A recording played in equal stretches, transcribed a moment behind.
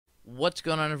What's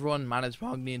going on, everyone? My name is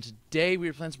Bogny, and today we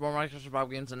are playing some more Minecraft Bob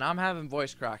Games, and I'm having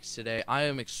voice cracks today. I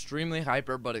am extremely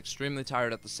hyper, but extremely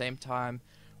tired at the same time.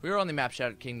 We are on the map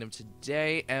Shattered Kingdom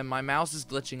today, and my mouse is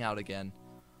glitching out again.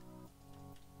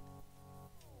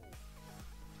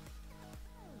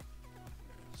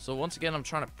 So once again, I'm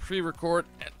trying to pre-record,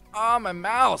 and my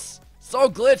mouse! So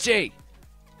glitchy!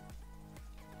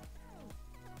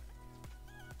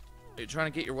 Are you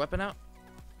trying to get your weapon out?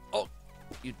 Oh,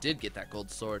 you did get that gold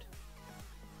sword.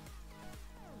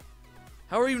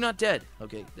 How are you not dead?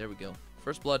 Okay, there we go.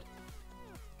 First blood.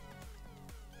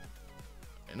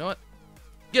 You know what?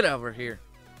 Get over here.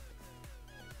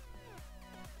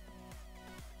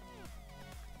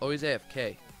 Oh, he's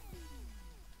AFK.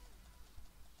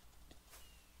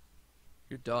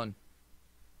 You're done.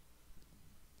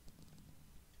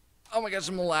 Oh my gosh,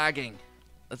 I'm lagging.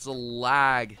 That's a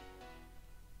lag.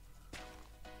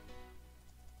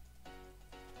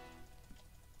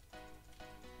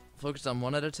 Focus on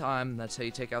one at a time. That's how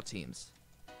you take out teams.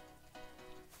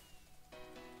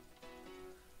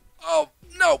 Oh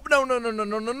no! No! No! No! No!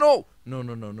 No! No! No! No!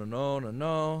 No! No! No! No! No!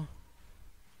 No!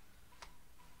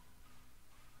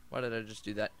 Why did I just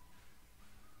do that?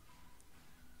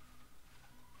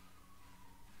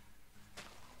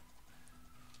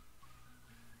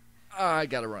 I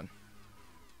gotta run.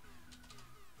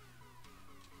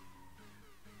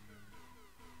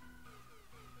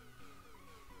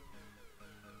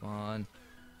 Come on.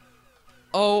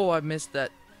 Oh, I missed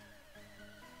that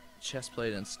chest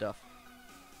plate and stuff.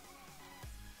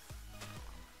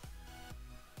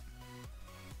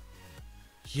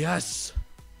 Yes!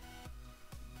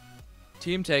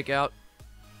 Team takeout.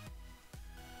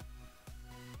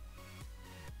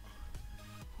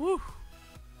 Whew.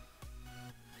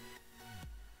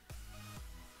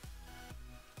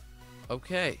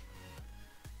 Okay.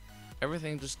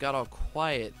 Everything just got all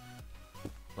quiet.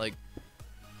 Like,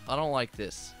 I don't like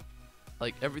this.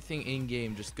 Like, everything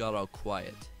in-game just got all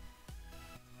quiet.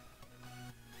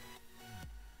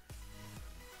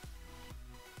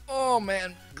 Oh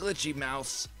man, glitchy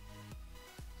mouse.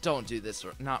 Don't do this,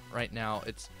 not right now.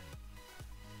 It's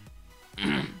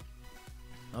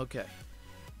okay.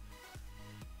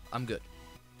 I'm good.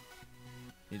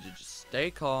 Need to just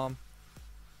stay calm.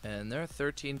 And there are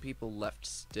 13 people left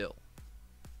still.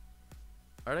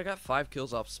 Alright, I got 5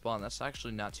 kills off spawn. That's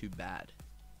actually not too bad.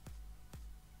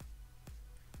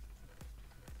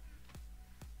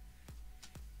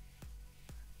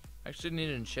 I actually need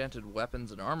enchanted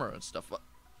weapons and armor and stuff.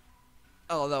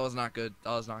 Oh, that was not good. That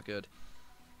was not good.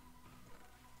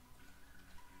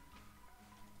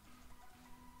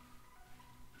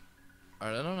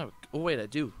 Alright, I don't have... Oh, wait, I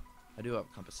do. I do have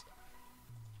a compass.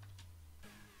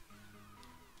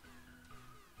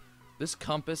 This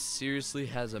compass seriously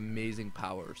has amazing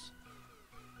powers.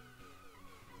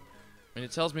 And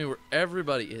it tells me where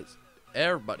everybody is.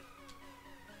 Everybody.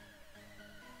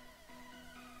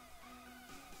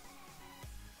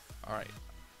 Alright.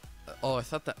 Oh, I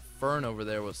thought that fern over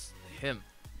there was him.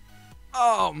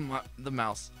 Oh, the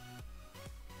mouse.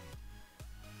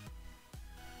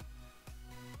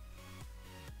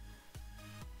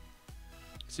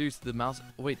 Seriously, the mouse.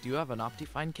 Wait, do you have an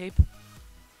Optifine cape?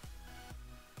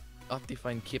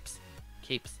 Optifine capes.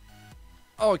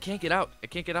 Oh, I can't get out. I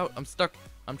can't get out. I'm stuck.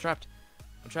 I'm trapped.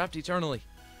 I'm trapped eternally.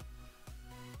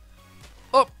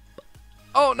 Oh!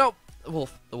 Oh, no! The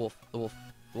wolf. The wolf. The wolf.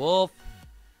 The wolf.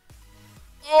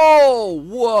 Oh,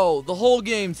 whoa, the whole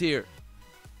game's here.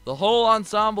 The whole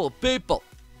ensemble of people.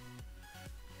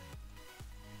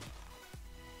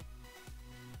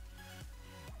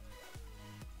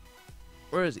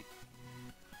 Where is he?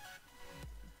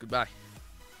 Goodbye. I'm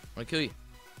gonna kill you.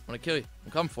 I'm gonna kill you.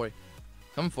 I'm coming for you.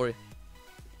 Coming for you.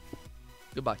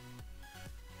 Goodbye.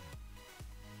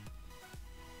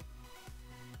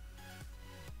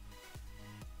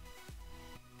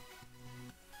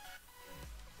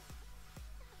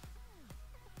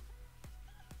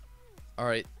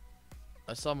 Alright,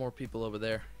 I saw more people over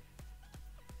there.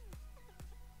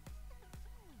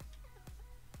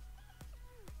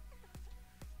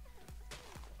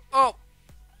 Oh!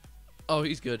 Oh,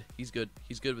 he's good. He's good.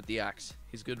 He's good with the axe.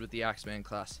 He's good with the Axeman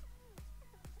class.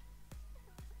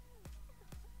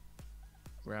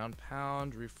 Ground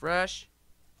pound, refresh.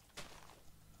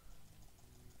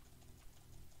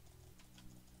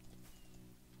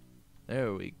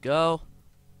 There we go.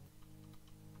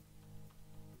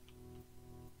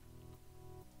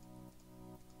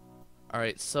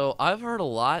 Alright, so I've heard a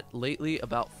lot lately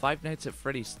about Five Nights at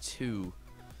Freddy's 2.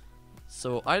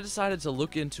 So I decided to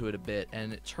look into it a bit,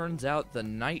 and it turns out the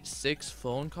Night 6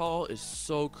 phone call is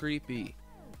so creepy.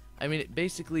 I mean, it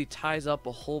basically ties up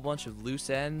a whole bunch of loose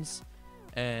ends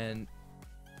And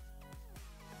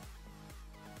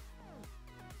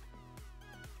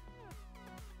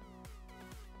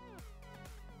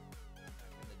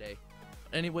in the day.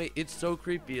 Anyway, it's so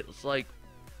creepy. It's like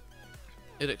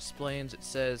it explains. It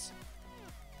says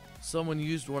someone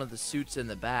used one of the suits in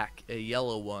the back, a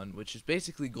yellow one, which is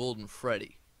basically Golden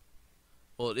Freddy.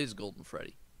 Well, it is Golden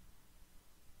Freddy.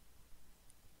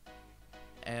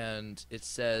 And it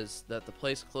says that the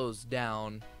place closed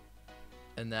down,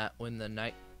 and that when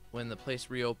the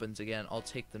place reopens again, I'll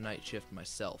take the night shift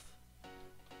myself.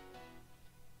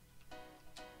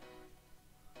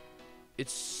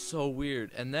 It's so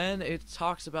weird. And then it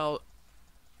talks about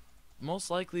most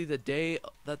likely the day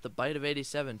that the Bite of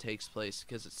 87 takes place,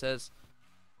 because it says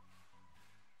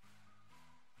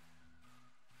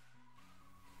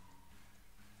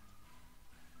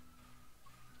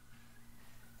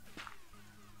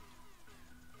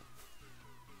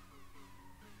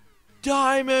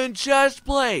diamond chest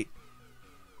plate.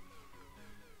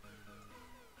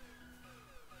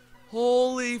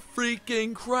 Holy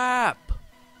freaking crap.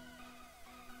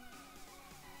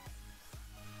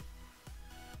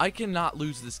 I cannot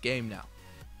lose this game now.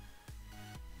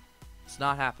 It's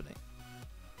not happening.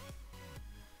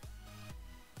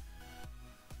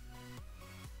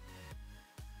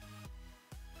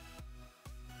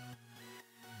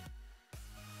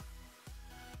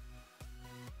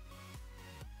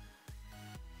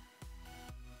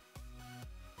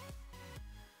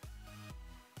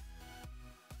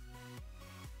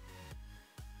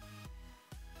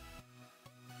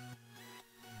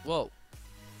 Whoa.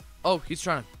 Oh, he's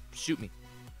trying to shoot me.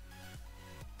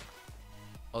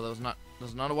 Oh, that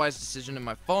was not a wise decision, and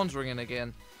my phone's ringing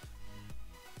again.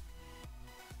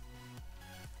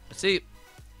 See,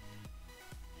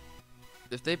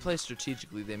 if they play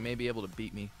strategically, they may be able to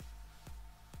beat me.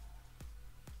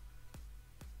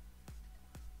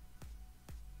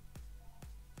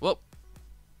 Whoa.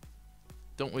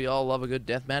 Don't we all love a good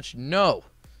deathmatch? No.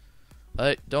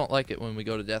 I don't like it when we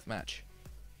go to deathmatch.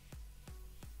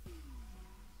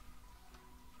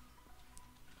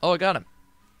 Oh, I got him.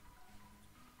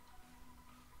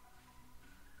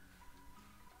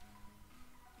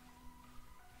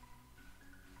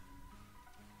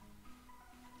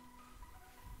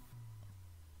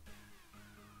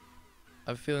 I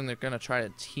have a feeling they're gonna try to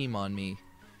team on me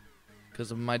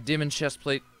because of my diamond chest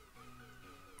plate.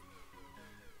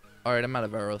 Alright, I'm out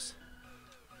of arrows.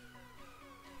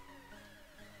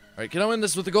 Alright, can I win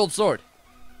this with a gold sword?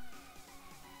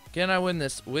 Can I win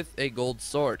this with a gold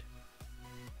sword?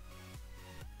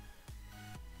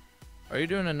 Are you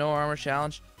doing a no armor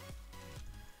challenge?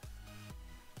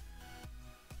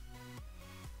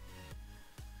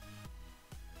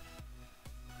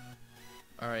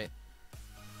 Alright.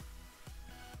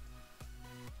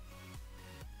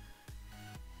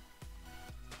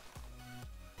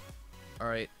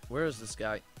 Alright, where is this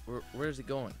guy? Where is he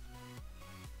going?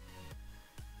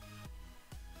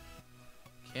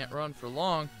 Can't run for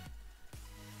long.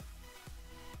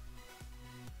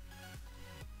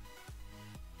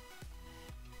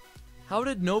 How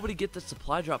did nobody get the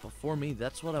supply drop before me?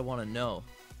 That's what I want to know.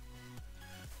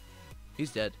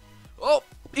 He's dead. Oh,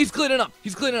 he's cleaning up.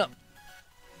 He's cleaning up.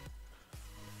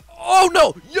 Oh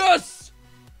no! Yes!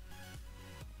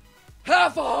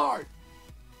 Half a heart!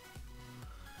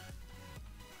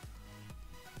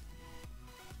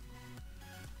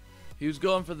 He was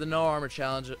going for the no armor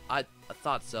challenge. I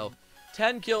thought so.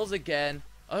 10 kills again.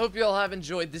 I hope you all have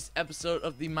enjoyed this episode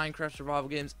of the Minecraft Survival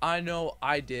Games. I know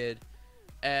I did.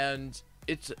 And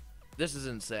this is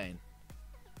insane.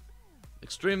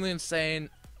 Extremely insane.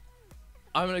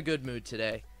 I'm in a good mood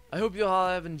today. I hope you all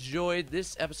have enjoyed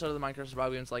this episode of the Minecraft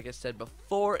Survival Games. Like I said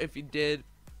before, if you did,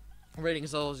 rating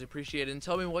is always appreciated. And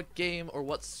tell me what game or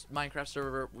what Minecraft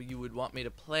server you would want me to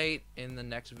play in the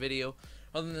next video.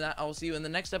 Other than that, I will see you in the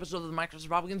next episode of the Minecraft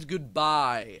Survival Games.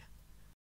 Goodbye.